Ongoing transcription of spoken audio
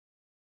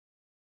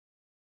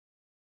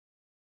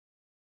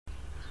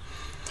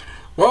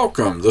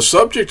Welcome. The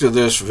subject of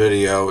this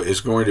video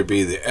is going to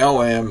be the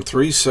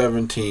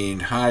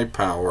LM317 high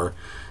power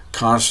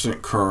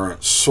constant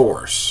current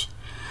source.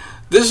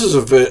 There's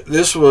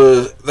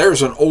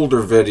an older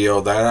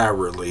video that I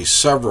released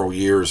several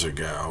years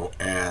ago,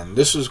 and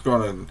this is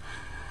going to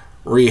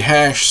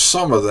rehash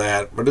some of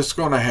that, but it's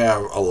going to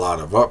have a lot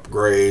of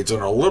upgrades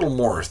and a little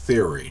more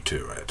theory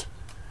to it.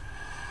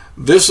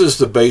 This is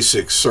the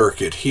basic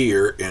circuit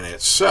here in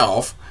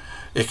itself.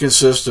 It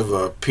consists of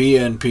a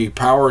PNP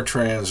power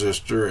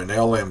transistor, an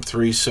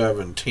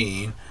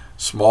LM317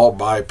 small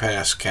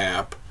bypass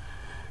cap,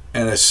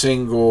 and a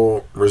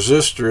single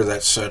resistor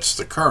that sets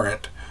the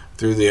current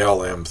through the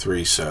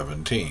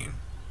LM317.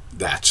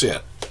 That's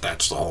it.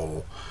 That's the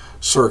whole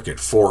circuit,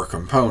 4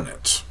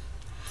 components.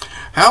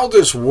 How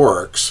this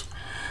works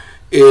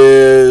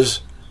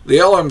is the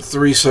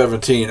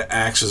LM317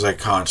 acts as a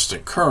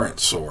constant current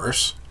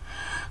source.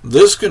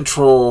 This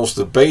controls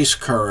the base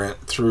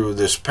current through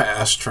this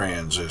pass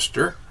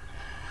transistor,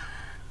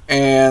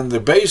 and the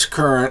base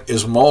current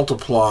is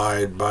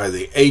multiplied by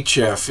the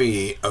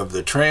HFE of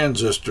the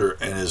transistor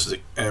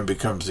and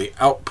becomes the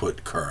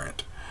output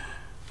current.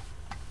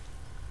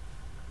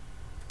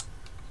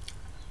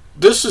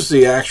 This is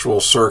the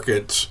actual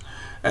circuits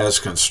as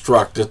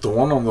constructed. The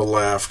one on the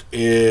left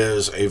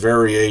is a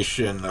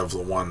variation of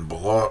the one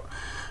below.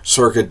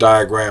 Circuit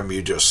diagram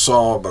you just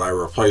saw, but I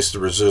replaced the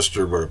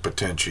resistor with a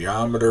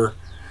potentiometer.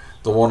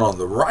 The one on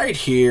the right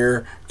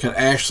here can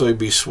actually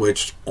be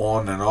switched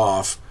on and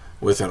off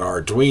with an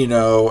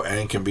Arduino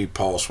and can be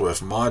pulse width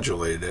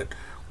modulated.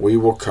 We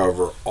will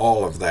cover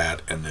all of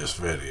that in this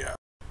video.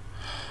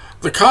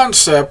 The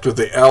concept of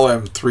the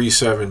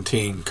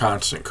LM317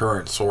 constant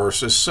current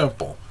source is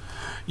simple.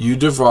 You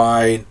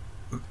divide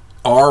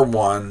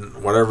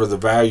R1, whatever the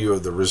value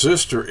of the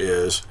resistor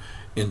is,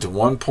 into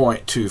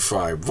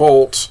 1.25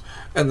 volts,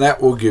 and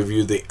that will give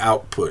you the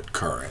output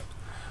current.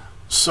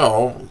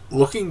 So,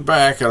 looking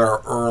back at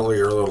our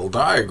earlier little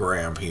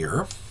diagram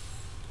here,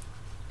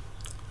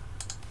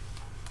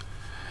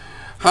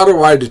 how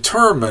do I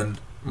determine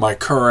my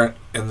current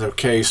in the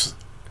case?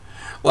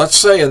 Let's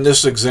say in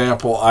this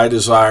example I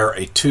desire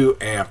a 2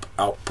 amp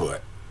output.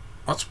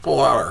 Let's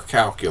pull out our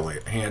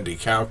handy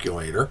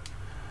calculator.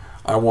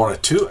 I want a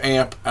 2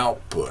 amp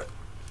output.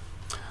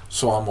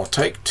 So I'm going to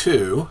take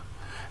 2,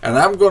 and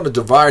I'm going to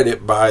divide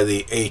it by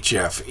the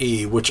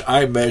HFE, which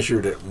I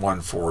measured at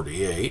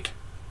 148,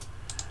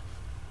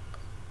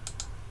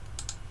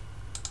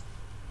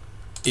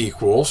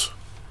 equals,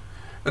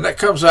 and that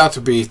comes out to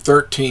be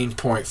 13.5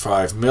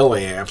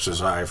 milliamps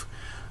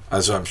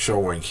as I'm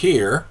showing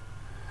here.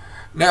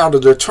 Now, to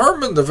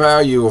determine the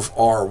value of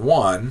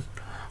R1,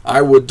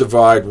 I would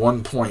divide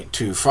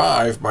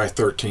 1.25 by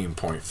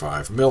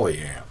 13.5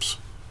 milliamps.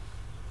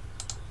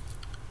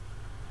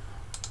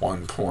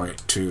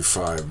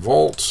 1.25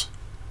 volts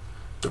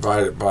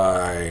divided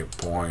by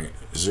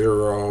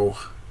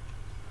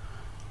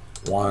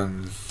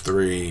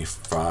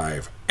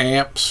 0.0135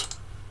 amps,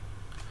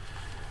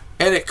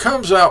 and it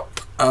comes out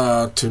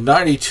to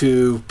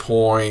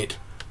 92.5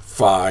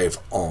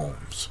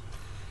 ohms.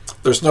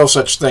 There's no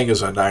such thing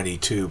as a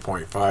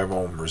 92.5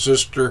 ohm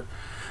resistor.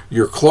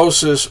 Your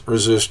closest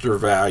resistor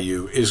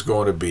value is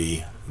going to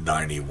be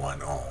 91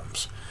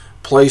 ohms.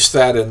 Place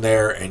that in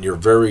there and you're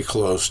very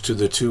close to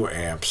the 2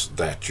 amps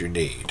that you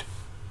need.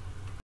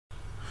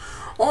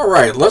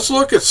 Alright, let's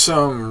look at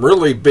some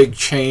really big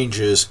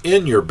changes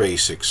in your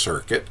basic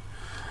circuit.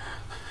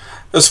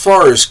 As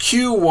far as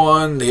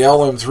Q1, the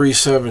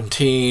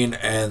LM317,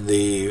 and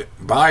the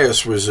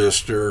bias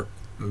resistor,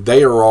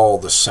 they are all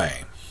the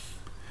same.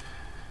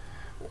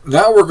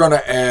 Now we're going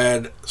to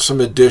add some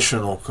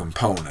additional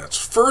components.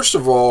 First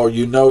of all,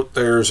 you note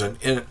there's an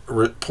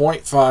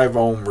 0.5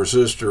 ohm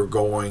resistor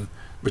going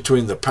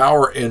between the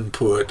power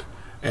input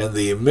and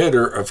the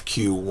emitter of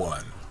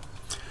Q1.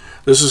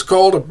 This is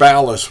called a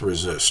ballast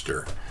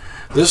resistor.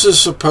 This is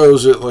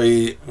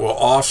supposedly will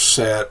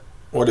offset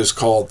what is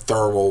called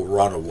thermal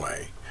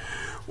runaway.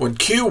 When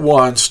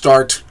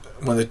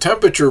the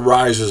temperature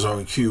rises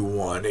on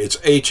Q1, its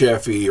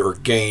HFE or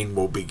gain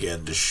will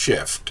begin to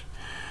shift.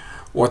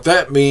 What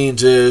that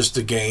means is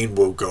the gain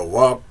will go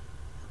up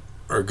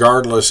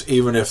regardless,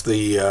 even if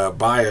the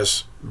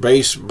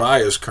base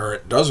bias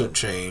current doesn't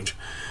change.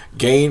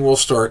 Gain will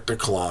start to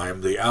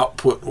climb, the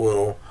output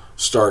will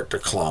start to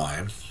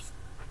climb,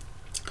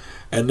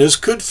 and this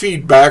could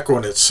feed back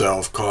on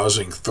itself,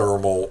 causing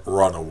thermal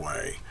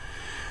runaway.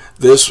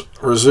 This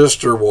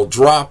resistor will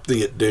drop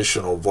the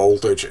additional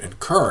voltage and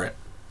current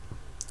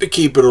to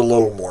keep it a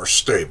little more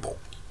stable.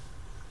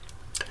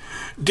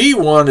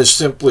 D1 is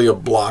simply a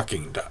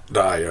blocking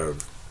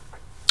diode.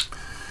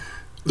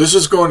 This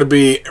is going to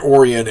be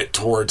oriented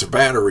towards a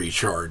battery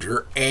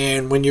charger,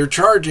 and when you're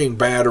charging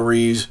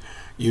batteries,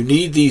 you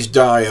need these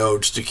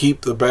diodes to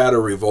keep the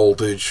battery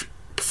voltage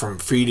from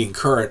feeding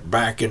current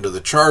back into the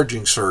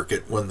charging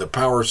circuit when the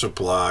power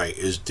supply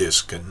is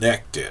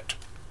disconnected.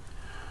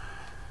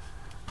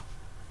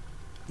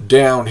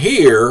 Down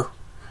here,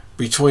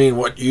 between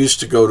what used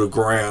to go to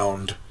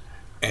ground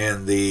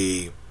and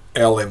the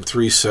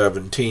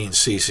LM317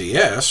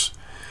 CCS,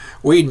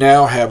 we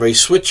now have a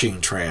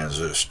switching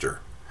transistor.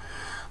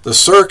 The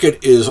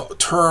circuit is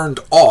turned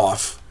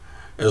off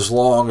as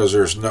long as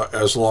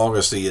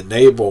the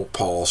enable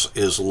pulse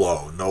is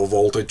low. No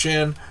voltage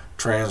in,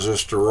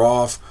 transistor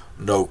off,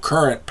 no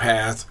current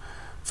path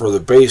for the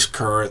base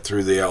current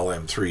through the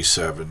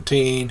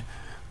LM317.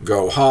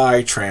 Go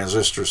high,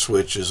 transistor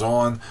switches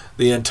on,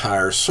 the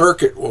entire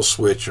circuit will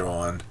switch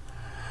on.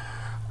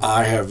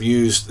 I have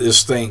used,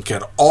 this thing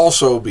can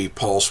also be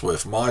pulse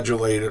width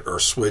modulated or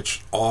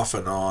switched off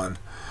and on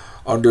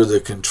under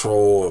the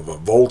control of a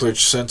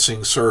voltage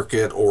sensing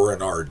circuit or an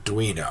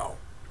Arduino.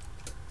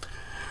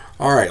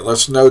 Alright,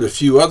 let's note a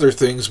few other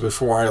things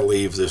before I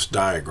leave this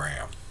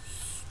diagram.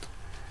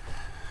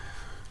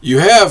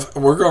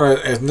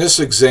 In this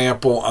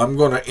example, I'm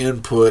going to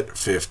input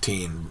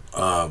 15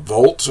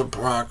 volts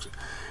approximately,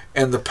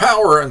 and the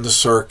power in the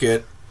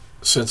circuit,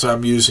 since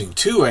I'm using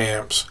 2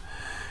 amps,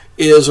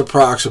 is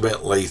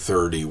approximately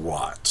 30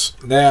 watts.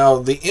 Now,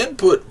 the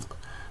input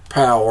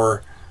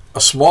power,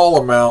 a small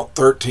amount,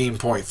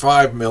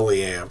 13.5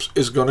 milliamps,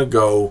 is going to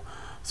go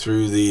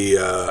through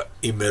the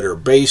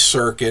emitter base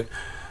circuit,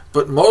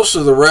 but most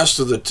of the rest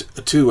of the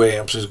 2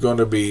 amps is going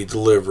to be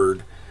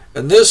delivered,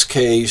 in this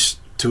case,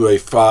 to a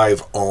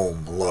 5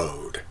 ohm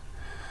load.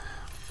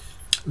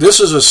 This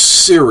is a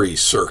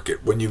series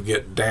circuit when you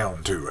get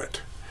down to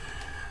it.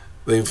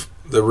 The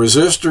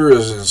resistor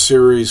is in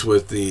series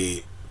with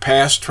the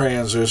pass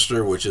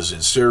transistor, which is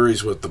in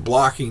series with the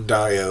blocking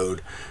diode,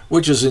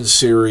 which is in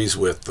series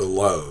with the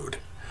load.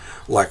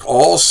 Like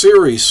all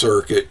series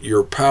circuit,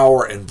 your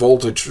power and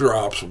voltage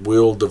drops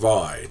will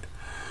divide.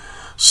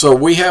 So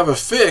we have a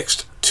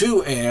fixed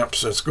 2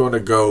 amps that's going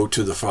to go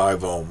to the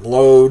 5 ohm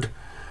load.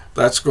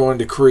 That's going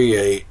to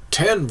create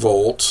 10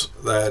 volts.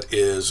 That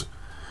is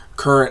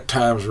current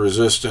times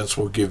resistance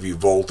will give you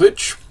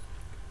voltage,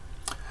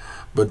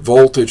 but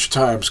voltage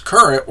times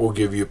current will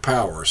give you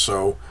power.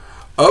 So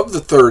of the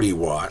 30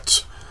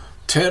 watts,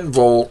 10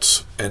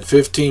 volts and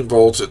 15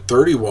 volts at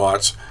 30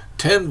 watts,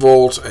 10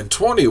 volts and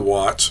 20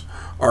 watts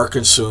are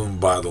consumed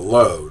by the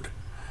load.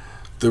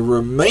 The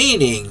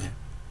remaining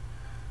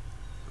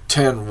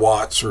 10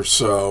 watts or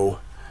so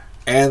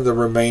and the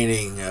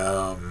remaining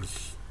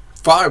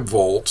 5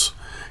 volts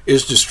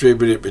is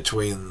distributed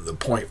between the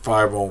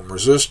 0.5 ohm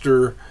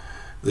resistor,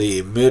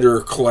 the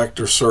emitter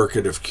collector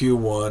circuit of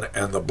Q1,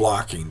 and the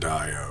blocking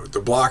diode.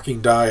 The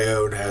blocking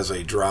diode has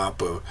a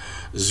drop of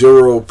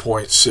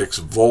 0.6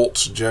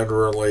 volts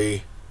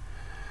generally.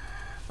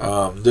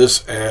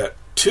 This at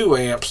 2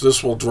 amps,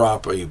 this will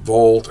drop a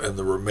volt, and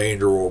the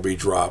remainder will be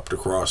dropped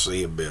across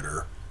the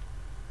emitter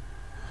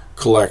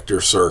collector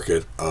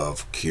circuit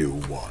of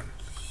Q1.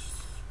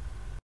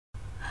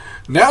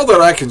 Now that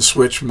I can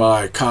switch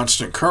my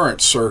constant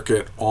current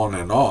circuit on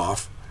and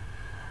off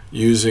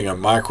using a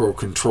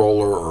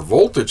microcontroller or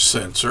voltage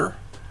sensor,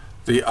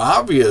 the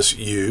obvious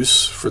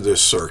use for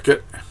this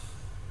circuit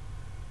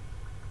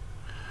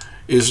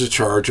is to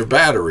charge a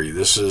battery.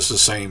 This is the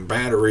same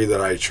battery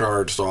that I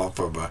charged off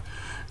of a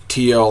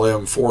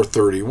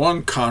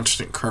LM317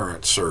 constant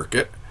current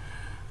circuit,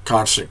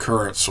 constant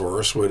current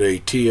source with a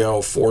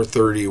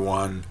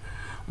LM317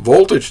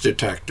 voltage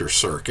detector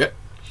circuit.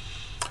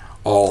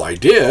 All I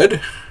did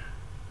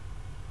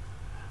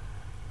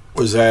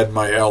was add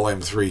my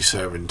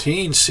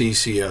LM317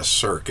 CCS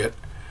circuit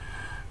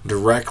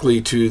directly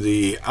to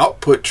the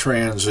output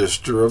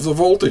transistor of the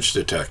voltage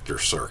detector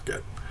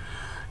circuit.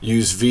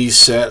 Use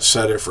VSET,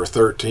 set it for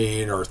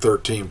 13 or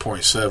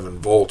 13.7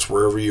 volts,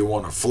 wherever you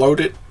want to float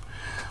it,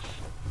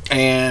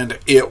 and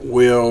it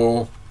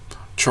will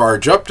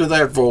charge up to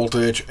that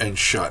voltage and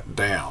shut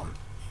down.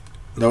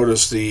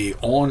 Notice the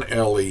on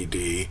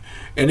LED.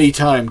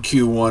 Anytime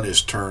Q1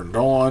 is turned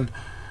on,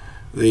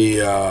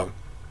 the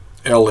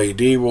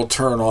LED will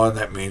turn on.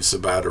 That means the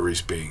battery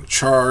is being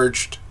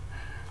charged.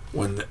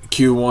 When the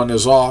Q1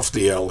 is off,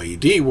 the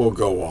LED will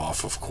go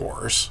off, of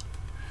course.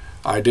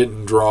 I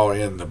didn't draw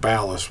in the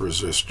ballast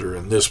resistor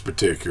in this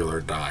particular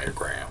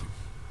diagram.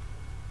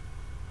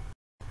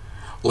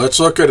 Let's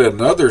look at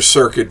another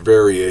circuit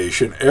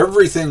variation.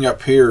 Everything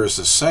up here is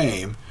the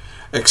same,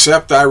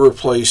 except I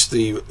replaced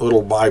the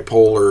little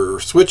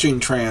bipolar switching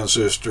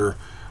transistor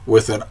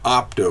with an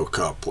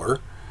optocoupler.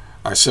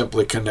 I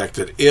simply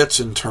connected its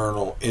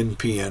internal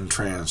NPN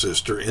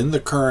transistor in the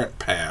current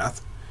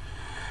path,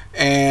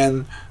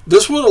 and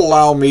this would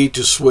allow me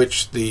to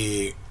switch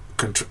the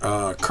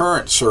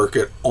current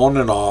circuit on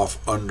and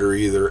off under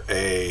either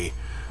a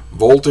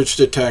voltage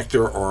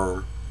detector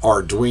or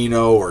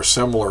Arduino or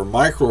similar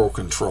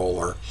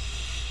microcontroller,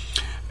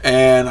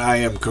 and I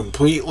am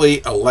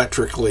completely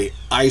electrically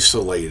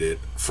isolated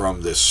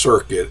from this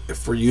circuit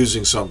if we're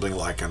using something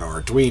like an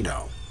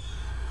Arduino.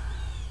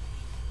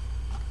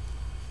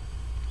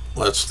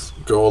 Let's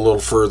go a little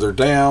further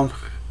down.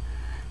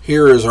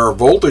 Here is our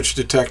voltage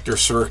detector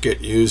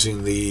circuit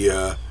using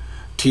the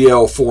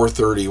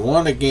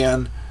TL431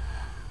 again.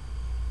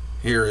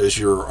 Here is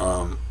your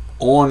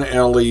on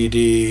LED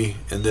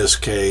in this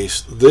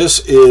case. This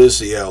is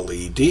the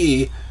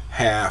LED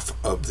half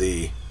of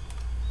the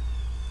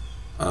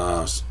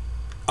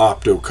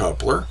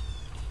optocoupler.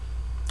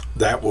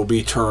 That will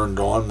be turned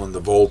on when the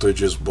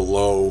voltage is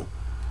below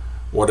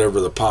whatever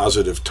the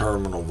positive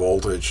terminal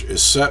voltage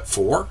is set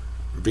for,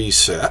 be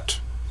set.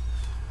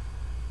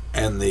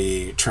 And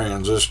the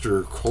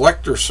transistor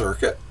collector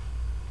circuit,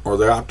 or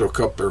the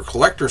optocoupler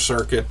collector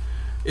circuit,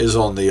 is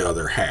on the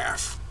other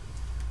half.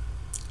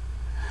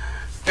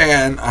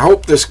 And I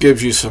hope this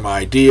gives you some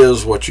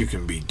ideas what you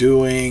can be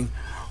doing.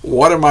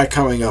 What am I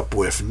coming up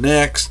with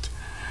next?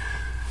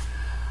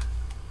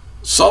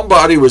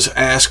 Somebody was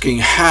asking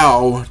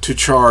how to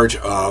charge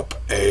up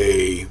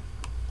a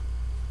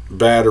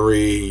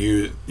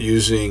battery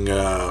using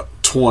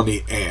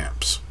 20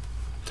 amps.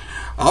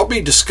 I'll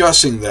be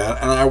discussing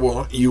that,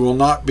 and you will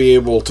not be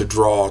able to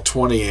draw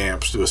 20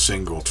 amps to a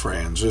single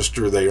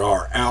transistor. They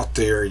are out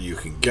there. You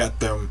can get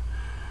them.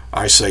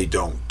 I say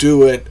don't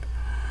do it.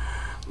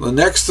 The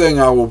next thing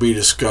I will be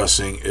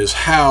discussing is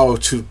how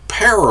to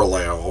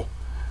parallel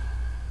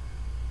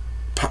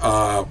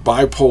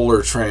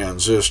bipolar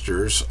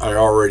transistors. I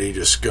already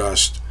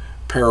discussed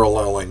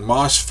paralleling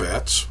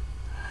MOSFETs.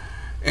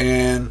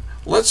 And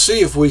let's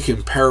see if we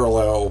can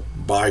parallel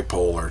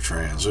bipolar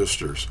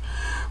transistors.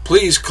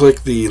 Please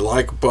click the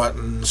like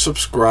button,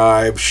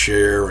 subscribe,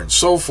 share, and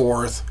so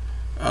forth.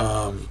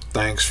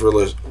 Thanks for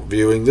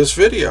viewing this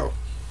video.